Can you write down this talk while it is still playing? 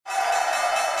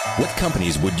What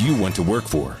companies would you want to work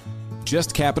for?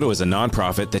 Just Capital is a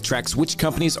nonprofit that tracks which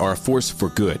companies are a force for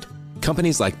good.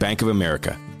 Companies like Bank of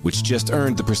America, which just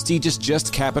earned the prestigious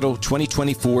Just Capital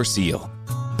 2024 seal.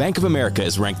 Bank of America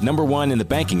is ranked number 1 in the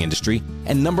banking industry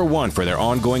and number 1 for their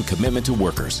ongoing commitment to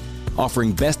workers,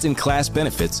 offering best-in-class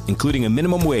benefits, including a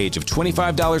minimum wage of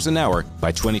 $25 an hour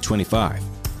by 2025.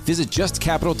 Visit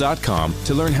justcapital.com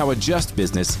to learn how a just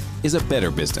business is a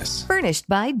better business. Furnished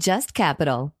by Just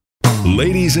Capital.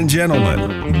 Ladies and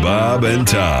gentlemen, Bob and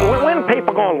Tom. When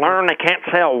people going to learn they can't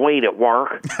sell weed at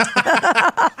work?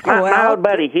 My old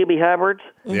buddy, Hubie Hubbard's,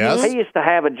 Yes? he used to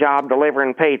have a job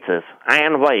delivering pizzas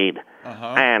and weed.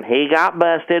 And he got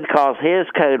busted because his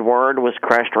code word was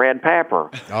crushed red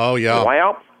pepper. Oh, yeah.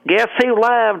 Well, guess who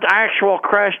loved actual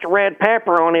crushed red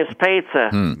pepper on his pizza?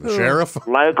 Sheriff?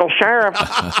 Local sheriff.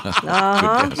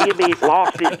 Hubie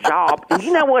lost his job. And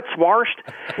you know what's worst?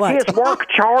 What? His work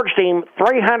charged him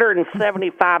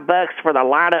 $375 for the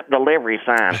light-up delivery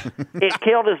sign. It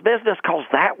killed his business because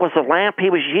that was the lamp he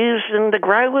was using to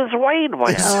grow his weed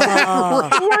with.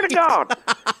 Swear to God.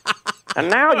 And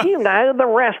now you know the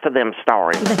rest of them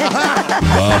stories.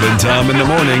 Bob and Tom in the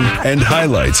morning and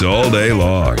highlights all day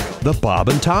long. The Bob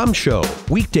and Tom Show,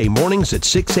 weekday mornings at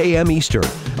 6 a.m. Eastern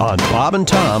on Bob and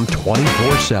Tom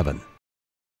 24/7.